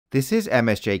This is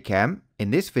MSJ Chem.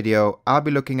 In this video, I'll be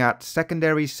looking at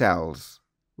secondary cells.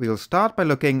 We'll start by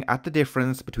looking at the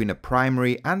difference between a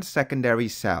primary and secondary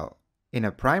cell. In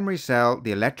a primary cell,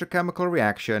 the electrochemical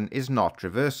reaction is not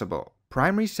reversible.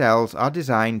 Primary cells are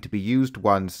designed to be used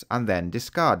once and then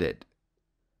discarded.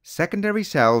 Secondary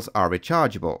cells are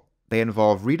rechargeable. They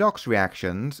involve redox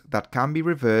reactions that can be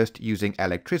reversed using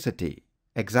electricity.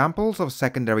 Examples of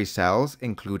secondary cells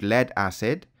include lead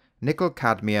acid, nickel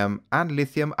cadmium, and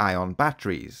lithium ion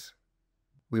batteries.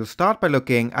 We'll start by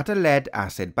looking at a lead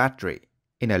acid battery.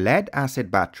 In a lead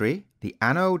acid battery, the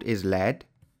anode is lead,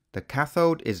 the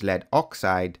cathode is lead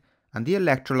oxide, and the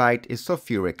electrolyte is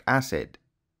sulfuric acid.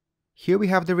 Here we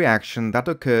have the reaction that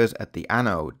occurs at the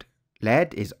anode.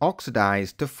 Lead is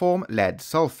oxidized to form lead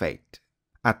sulfate.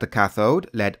 At the cathode,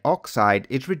 lead oxide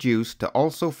is reduced to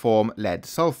also form lead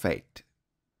sulfate.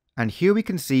 And here we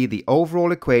can see the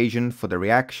overall equation for the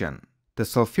reaction. The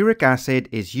sulfuric acid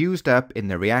is used up in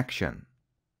the reaction.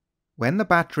 When the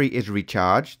battery is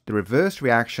recharged, the reverse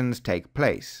reactions take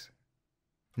place.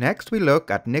 Next we look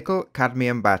at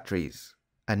nickel-cadmium batteries.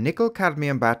 A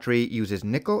nickel-cadmium battery uses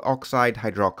nickel oxide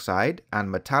hydroxide and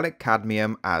metallic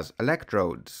cadmium as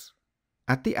electrodes.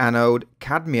 At the anode,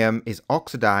 cadmium is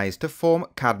oxidized to form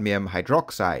cadmium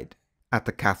hydroxide. At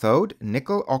the cathode,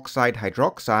 nickel oxide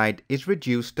hydroxide is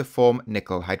reduced to form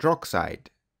nickel hydroxide.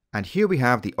 And here we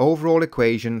have the overall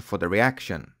equation for the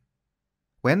reaction.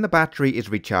 When the battery is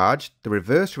recharged, the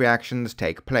reverse reactions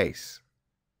take place.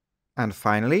 And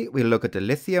finally, we look at the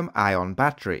lithium ion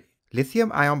battery.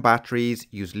 Lithium ion batteries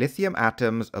use lithium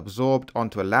atoms absorbed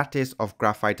onto a lattice of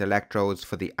graphite electrodes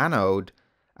for the anode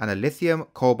and a lithium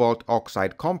cobalt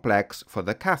oxide complex for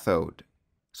the cathode.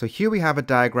 So here we have a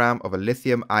diagram of a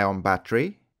lithium ion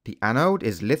battery. The anode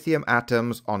is lithium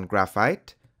atoms on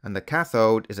graphite and the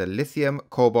cathode is a lithium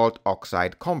cobalt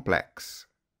oxide complex.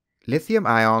 Lithium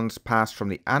ions pass from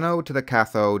the anode to the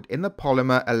cathode in the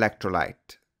polymer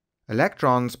electrolyte.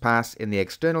 Electrons pass in the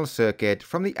external circuit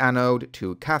from the anode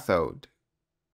to cathode.